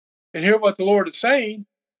 and hear what the Lord is saying,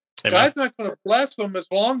 Amen. God's not going to bless them as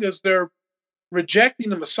long as they're rejecting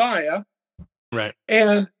the Messiah, Right.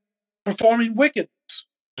 and performing wickedness.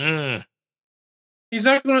 Mm. He's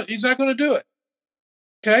not going to do it.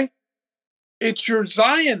 Okay? It's your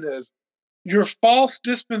Zionism, your false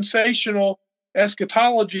dispensational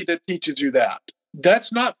eschatology that teaches you that.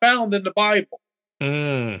 That's not found in the Bible.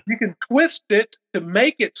 Mm. You can twist it to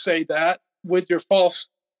make it say that with your false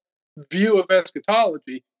view of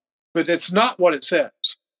eschatology, but it's not what it says.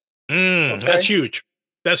 Mm. Okay? That's huge.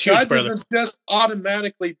 That's huge, God brother. doesn't just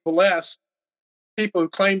automatically bless people who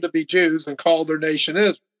claim to be Jews and call their nation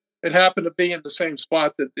Israel. It happened to be in the same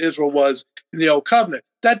spot that Israel was in the Old Covenant.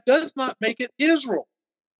 That does not make it Israel.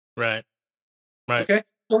 Right. Right. Okay?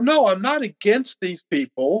 So no, I'm not against these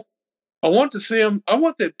people. I want to see them. I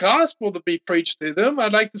want the gospel to be preached to them.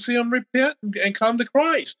 I'd like to see them repent and come to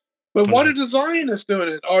Christ. But what are the Zionists doing?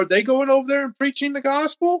 It? Are they going over there and preaching the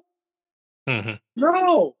gospel? Mm-hmm.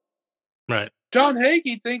 No. Right. John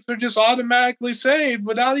Hagee thinks they're just automatically saved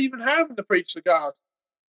without even having to preach the gospel.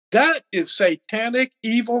 That is satanic,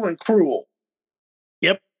 evil, and cruel.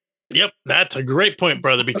 Yep. That's a great point,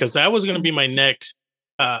 brother, because that was going to be my next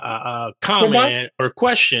comment or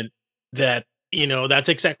question. That that's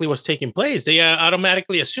exactly what's taking place. They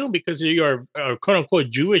automatically assume because of your quote unquote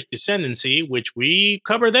Jewish descendancy, which we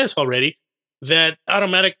cover this already, that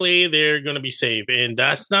automatically they're going to be saved, and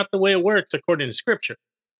that's not the way it works according to Scripture.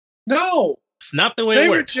 No, it's not the way it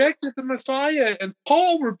works. They rejected the Messiah, and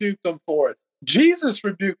Paul rebuked them for it. Jesus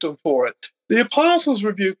rebuked them for it. The apostles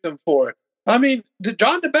rebuked them for it. I mean,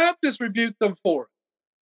 John the Baptist rebuked them for it.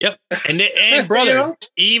 Yep. And brother,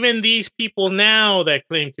 even these people now that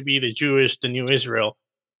claim to be the new Israel,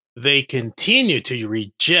 they continue to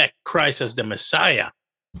reject Christ as the Messiah.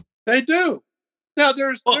 They do. Now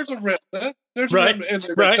there's a remnant. There's a remnant in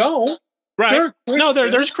there that don't. Right.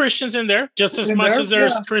 There's Christians in there just as much as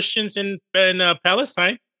there's Christians in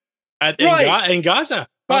Palestine, in Gaza.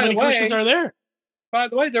 How many Christians are there? By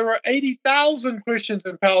the way, there were 80,000 Christians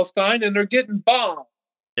in Palestine, and they're getting bombed.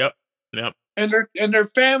 Yep. And their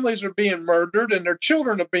families are being murdered, and their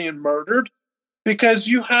children are being murdered because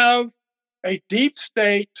you have a deep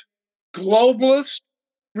state globalist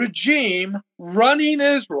regime running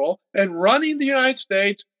Israel and running the United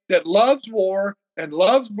States that loves war and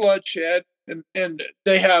loves bloodshed, and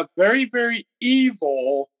they have very, very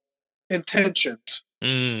evil intentions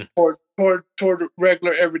toward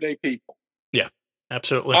regular everyday people. Yeah,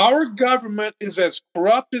 absolutely. Our government is as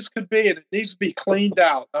corrupt as could be, and it needs to be cleaned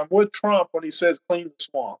out. I'm with Trump when he says clean the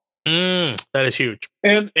swamp. That is huge.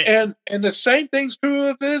 And the same thing's true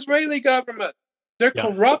of the Israeli government. They're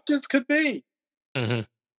corrupt as could be. Mm-hmm.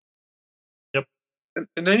 Yep.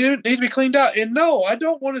 And they need to be cleaned out. And no, I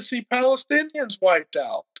don't want to see Palestinians wiped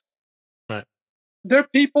out. Right. They're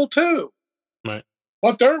people too. Right.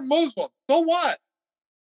 But they're Muslim. So what?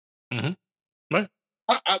 Mm-hmm. Right.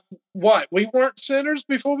 What? We weren't sinners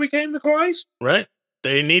before we came to Christ? Right.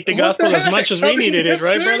 They need the gospel as much as we needed it,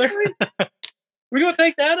 right, brother? We're going to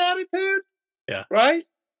take that attitude? Yeah. Right?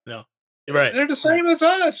 No. You're right. They're the same as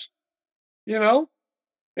us.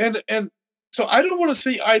 And so I don't want to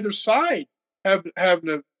see either side having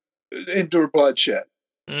to endure bloodshed.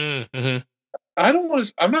 Mm-hmm. I don't want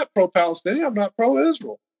to. I'm not pro-Palestinian. I'm not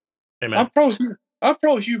pro-Israel. Amen. I'm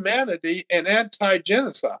pro-humanity and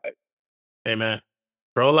anti-genocide. Amen.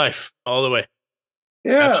 Pro-life all the way.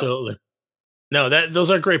 Yeah, absolutely. No,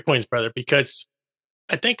 those are great points, brother. Because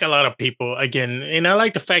I think a lot of people, again, and I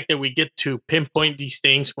like the fact that we get to pinpoint these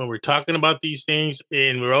things when we're talking about these things,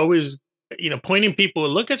 and we're always, pointing people.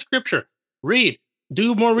 Look at Scripture, read,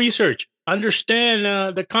 do more research,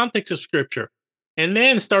 understand the context of Scripture, and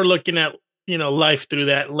then start looking at life through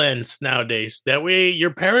that lens nowadays. That way,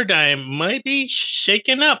 your paradigm might be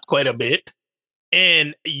shaken up quite a bit,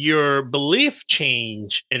 and your belief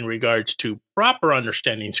change in regards to proper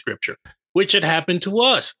understanding Scripture, which had happened to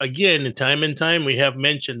us again in time. We have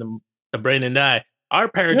mentioned the brain and I. Our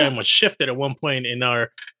paradigm was shifted at one point in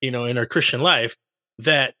our Christian life,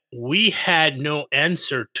 that we had no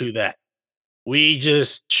answer to that. We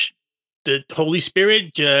just, the Holy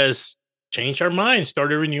Spirit just changed our mind,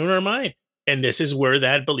 started renewing our mind. And this is where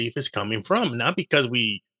that belief is coming from. Not because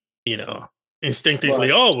we, instinctively,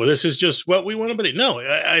 this is just what we want to believe. No,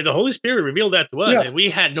 the Holy Spirit revealed that to us, and we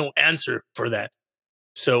had no answer for that.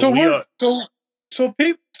 So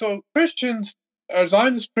Christians, our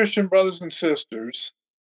Zionist Christian brothers and sisters,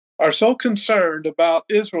 are so concerned about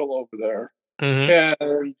Israel over there,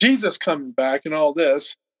 and Jesus coming back and all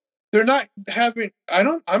this. They're not having.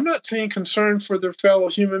 I'm not seeing concern for their fellow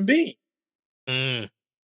human being.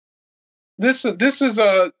 This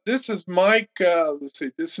is Mike. Let's see.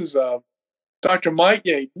 This is Dr. Mike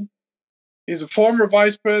Yaden. He's a former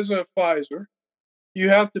vice president of Pfizer. You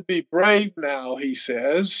have to be brave now, he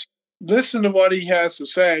says. Listen to what he has to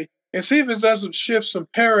say and see if it doesn't shift some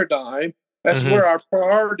paradigm. That's where our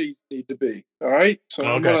priorities need to be. All right. So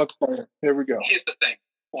I'm going to play it. Here we go. Here's the thing.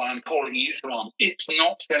 Why I'm calling you on. It's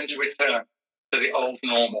not going to return to the old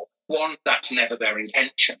normal. One, that's never their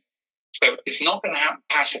intention. So it's not going to happen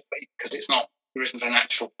passively because there isn't a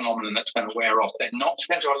natural phenomenon that's going to wear off. They're not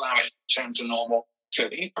going to allow it to return to normal. So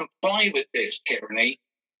if you comply with this tyranny,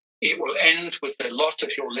 it will end with the loss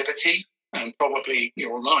of your liberty and probably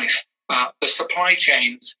your life. The supply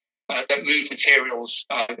chains that move materials,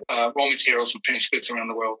 raw materials and finished goods around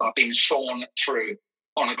the world are being sawn through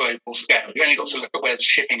on a global scale. You only got to look at where the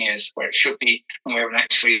shipping is, where it should be, and where it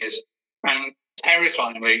actually is. And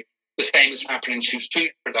terrifyingly, the same is happening to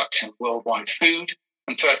food production, worldwide food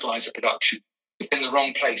and fertilizer production. It's in the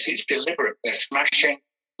wrong place. It's deliberate. They're smashing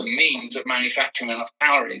the means of manufacturing enough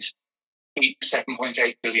calories to keep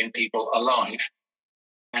 7.8 billion people alive.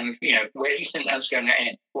 And, where do you think that's going to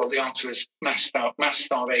end? Well, the answer is mass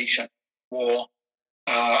starvation, war,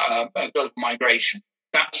 global migration.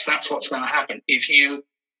 That's what's going to happen if you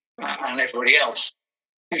and everybody else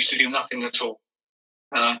choose to do nothing at all.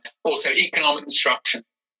 Also, economic destruction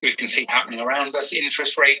we can see happening around us.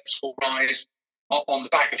 Interest rates will rise on the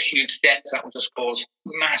back of huge debts. That will just cause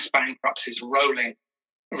mass bankruptcies, rolling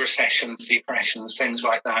recessions, depressions, things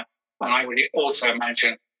like that. And I would also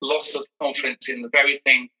imagine loss of confidence in the very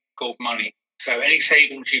thing called money. So any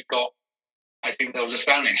savings you've got, I think they'll just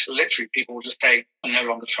vanish. Literally, people will just say, I no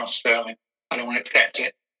longer trust sterling. I don't want to accept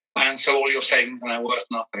it. And so all your savings are now worth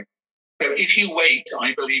nothing. So if you wait,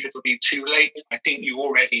 I believe it'll be too late. I think you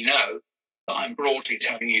already know that I'm broadly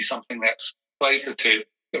telling you something that's closer to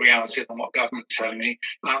the reality than what government's telling me.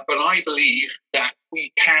 But I believe that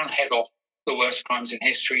we can head off the worst crimes in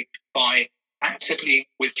history by actively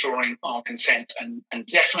withdrawing our consent and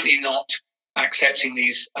definitely not accepting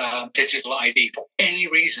these digital ID for any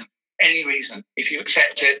reason. If you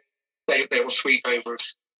accept it, they will sweep over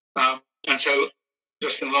us. And so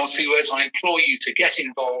just in the last few words, I implore you to get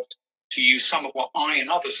involved, to use some of what I and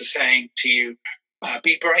others are saying to you.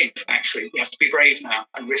 Be brave, actually. You have to be brave now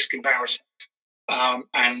and risk embarrassment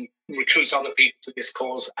and recruit other people to this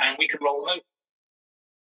cause, and we can roll over.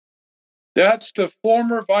 That's the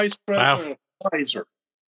former vice president of Pfizer.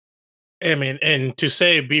 I mean, and to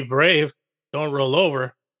say be brave, don't roll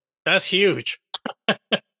over, that's huge.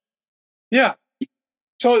 Yeah.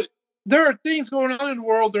 So there are things going on in the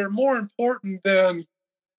world that are more important than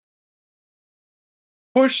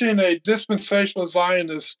pushing a dispensational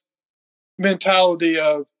Zionist mentality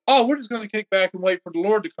of, we're just going to kick back and wait for the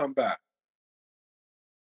Lord to come back.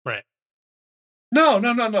 Right.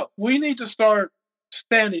 No. We need to start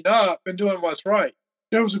standing up and doing what's right.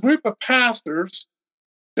 There was a group of pastors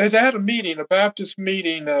that had a meeting, a Baptist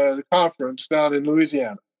meeting, conference down in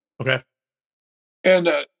Louisiana. Okay. And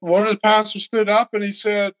one of the pastors stood up and he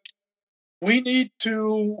said, we need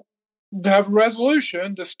to have a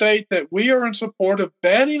resolution to state that we are in support of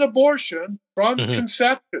banning abortion from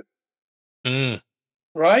conception.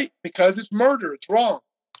 Right? Because it's murder. It's wrong.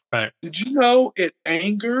 Right. Did you know it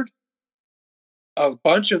angered a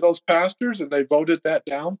bunch of those pastors and they voted that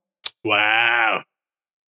down? Wow.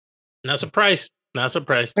 Not surprised.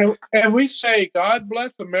 And we say, God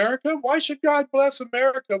bless America. Why should God bless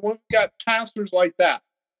America when we got pastors like that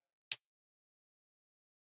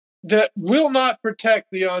will not protect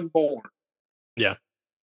the unborn? Yeah.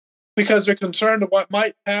 Because they're concerned of what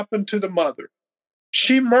might happen to the mother.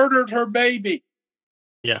 She murdered her baby.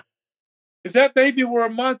 Yeah. If that baby were a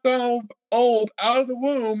month old out of the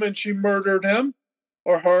womb and she murdered him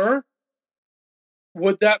or her,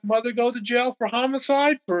 would that mother go to jail for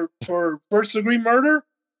homicide, for first-degree murder?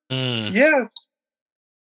 Yes.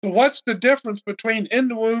 So what's the difference between in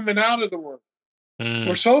the womb and out of the womb?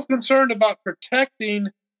 We're so concerned about protecting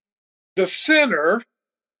the sinner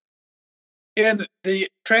in the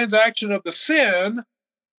transaction of the sin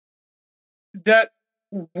that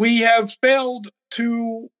we have failed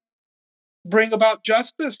to bring about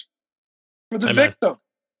justice for the victim.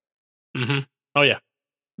 Oh, yeah.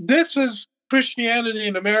 This is Christianity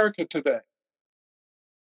in America today.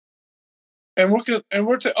 And we're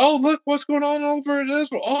saying, look what's going on over in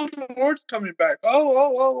Israel. Oh, the Lord's coming back.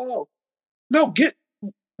 Oh. No,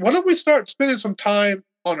 why don't we start spending some time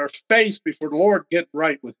on our face before the Lord get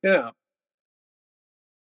right with him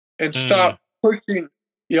and stop pushing,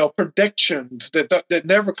 predictions that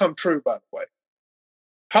never come true, by the way.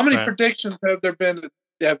 How many predictions have there been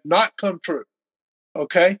that have not come true?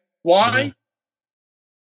 Okay. Why?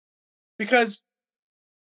 because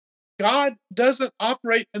God doesn't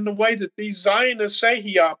operate in the way that these Zionists say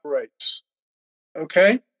he operates.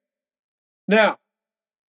 Okay? Now,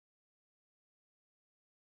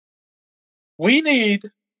 we need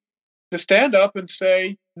to stand up and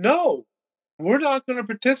say, no, we're not going to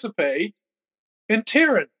participate in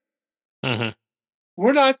tyranny. Mm-hmm.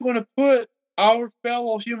 We're not going to put our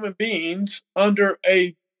fellow human beings under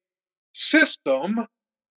a system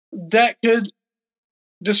that could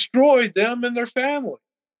destroy them and their family.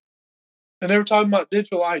 And they were talking about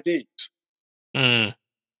digital IDs,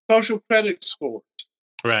 social credit scores.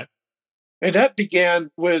 Right. And that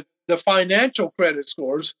began with the financial credit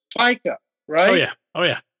scores, FICA, right? Oh,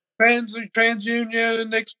 yeah.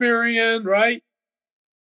 TransUnion, Experian, right?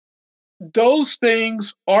 Those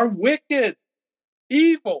things are wicked,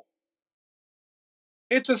 evil.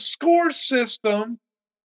 It's a score system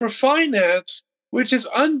for finance, which is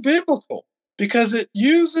unbiblical because it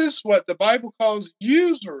uses what the Bible calls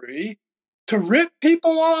usury to rip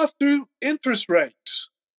people off through interest rates.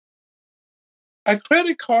 A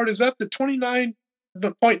credit card is up to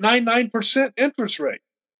 29.99% interest rate.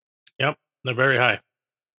 Yep, they're very high.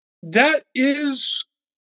 That is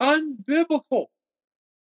unbiblical.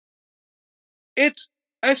 It's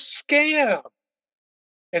a scam.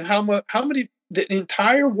 And how many, the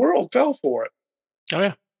entire world fell for it. Oh,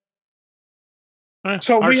 yeah.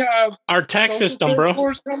 So we have our tax system, bro.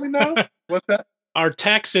 Coming now. What's that? Our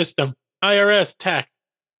tax system, IRS tax.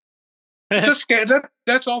 It's a scam.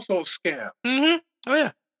 That's also a scam. Mm-hmm. Oh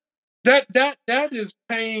yeah. That is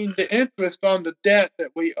paying the interest on the debt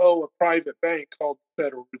that we owe a private bank called the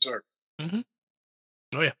Federal Reserve. Mm-hmm.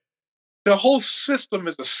 Oh yeah. The whole system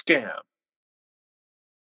is a scam.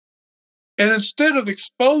 And instead of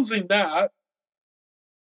exposing that,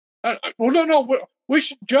 we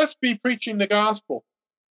should just be preaching the gospel.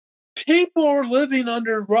 People are living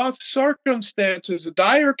under rough circumstances,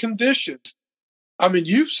 dire conditions. I mean,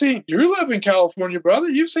 you live in California, brother.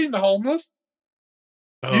 You've seen the homeless.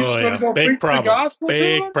 Oh, yeah. Big problem.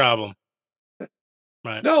 Big problem.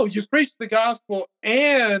 Right. No, you preach the gospel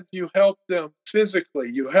and you help them physically.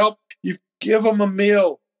 You give them a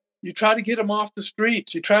meal. You try to get them off the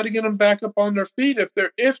streets. You try to get them back up on their feet if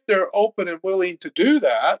they're open and willing to do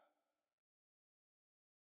that.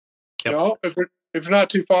 Yep. You know, if you're not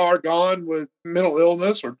too far gone with mental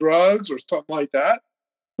illness or drugs or something like that.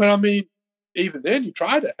 But I mean, even then, you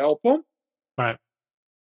try to help them. Right.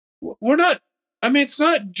 We're not. I mean, it's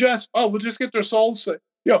not just we'll just get their souls saved.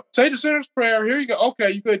 Say the sinner's prayer. Here you go. Okay,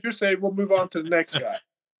 you good. You're saved. We'll move on to the next guy.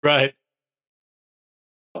 Right.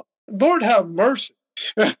 Lord have mercy.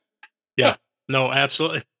 Yeah. No,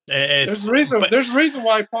 absolutely. There's a reason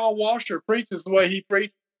why Paul Washer preaches the way he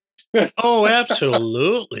preaches. Oh,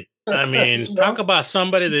 absolutely. I mean, talk about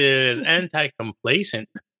somebody that is anti-complacent.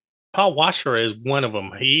 Paul Washer is one of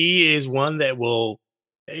them. He is one that will,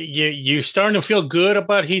 you're starting to feel good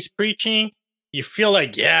about his preaching. You feel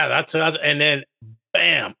like, yeah, that's, and then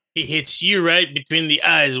bam, he hits you right between the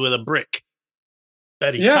eyes with a brick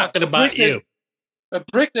that he's talking about you. A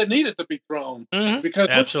brick that needed to be thrown. Mm-hmm.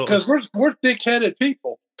 Because we're thick-headed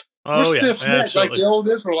people. We're stiff-necked like the old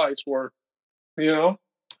Israelites were, you know?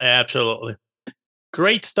 Absolutely.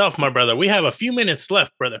 Great stuff, my brother. We have a few minutes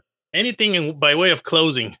left, brother. Anything by way of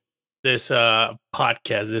closing this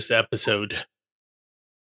podcast, this episode?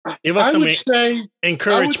 Give us some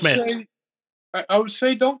encouragement. I would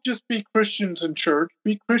say don't just be Christians in church.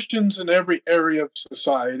 Be Christians in every area of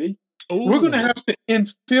society. Ooh. We're going to have to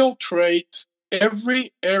infiltrate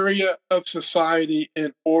every area of society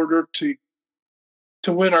in order to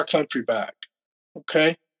win our country back.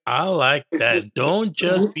 Okay? I like that. Don't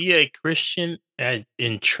just be a Christian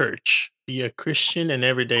in church. Be a Christian in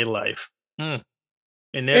everyday life. In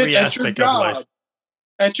every aspect of life.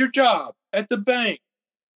 At your job, at the bank,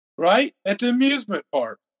 right? At the amusement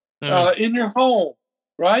park, in your home,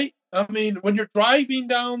 right? I mean, when you're driving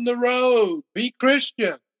down the road, be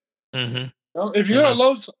Christian. Mm-hmm. If you're going to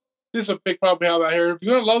load, this is a big problem we have out here. If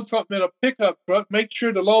you're going to load something in a pickup truck, make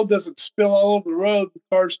sure the load doesn't spill all over the road. The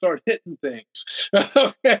cars start hitting things.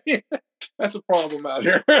 Okay, that's a problem out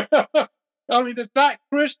here. I mean, it's not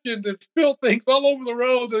Christian to spill things all over the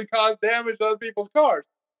road and cause damage to other people's cars.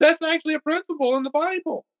 That's actually a principle in the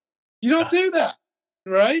Bible. You don't do that,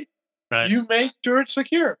 right? You make sure it's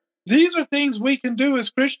secure. These are things we can do as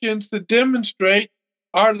Christians to demonstrate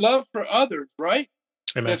our love for others, right?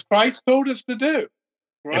 Amen. As Christ told us to do,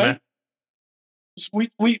 right?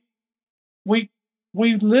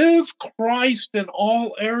 We live Christ in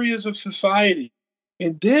all areas of society.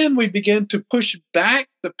 And then we begin to push back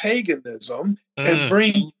the paganism and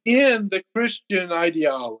bring in the Christian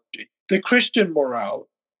ideology, the Christian morality.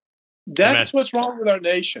 That's what's wrong with our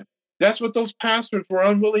nation. That's what those pastors were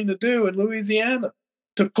unwilling to do in Louisiana,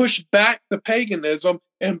 to push back the paganism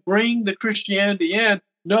and bring the Christianity in.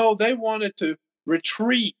 No, they wanted to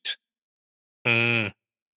retreat.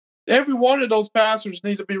 Every one of those pastors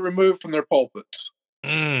need to be removed from their pulpits.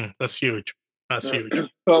 That's huge. That's huge.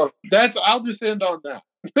 So I'll just end on that.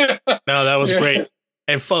 No, that was great.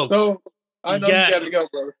 And folks, so I know you got to go,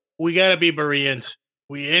 brother. We got to be Bereans.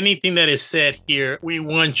 Anything that is said here, we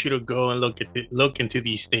want you to go and look into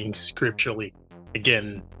these things scripturally.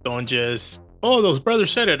 Again, don't just, those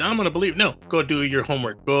brothers said it, I'm going to believe. No, go do your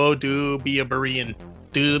homework. Be a Berean.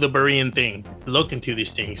 Do the Berean thing. Look into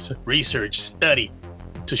these things. Research, study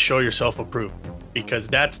to show yourself approved. Because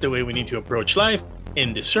that's the way we need to approach life,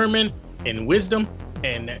 in discernment, in wisdom.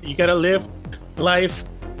 And you got to live life,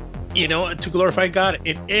 to glorify God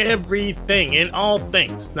in everything, in all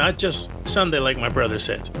things, not just Sunday, like my brother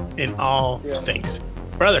says, in all things.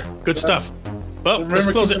 Brother, good stuff. Well, let's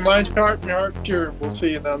close it. Keep your mind sharp and your heart pure. We'll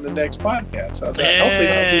see you on the next podcast.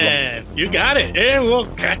 You got it. And we'll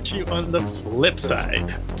catch you on the flip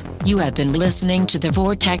side. You have been listening to the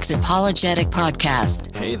Vortex Apologetic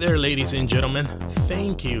Podcast. Hey there, ladies and gentlemen.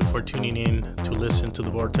 Thank you for tuning in to listen to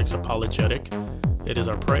the Vortex Apologetic. It is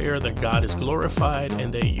our prayer that God is glorified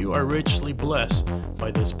and that you are richly blessed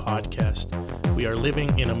by this podcast. We are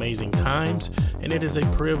living in amazing times, and it is a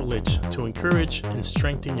privilege to encourage and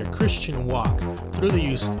strengthen your Christian walk through the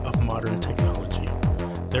use of modern technology.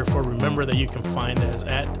 Therefore, remember that you can find us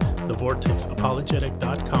at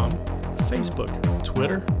thevortexapologetic.com, Facebook,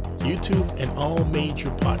 Twitter, YouTube, and all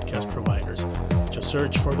major podcast providers. Just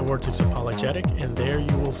search for the Vortex Apologetic, and there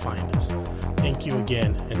you will find us. Thank you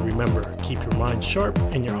again, and remember, keep your mind sharp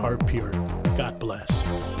and your heart pure. God bless.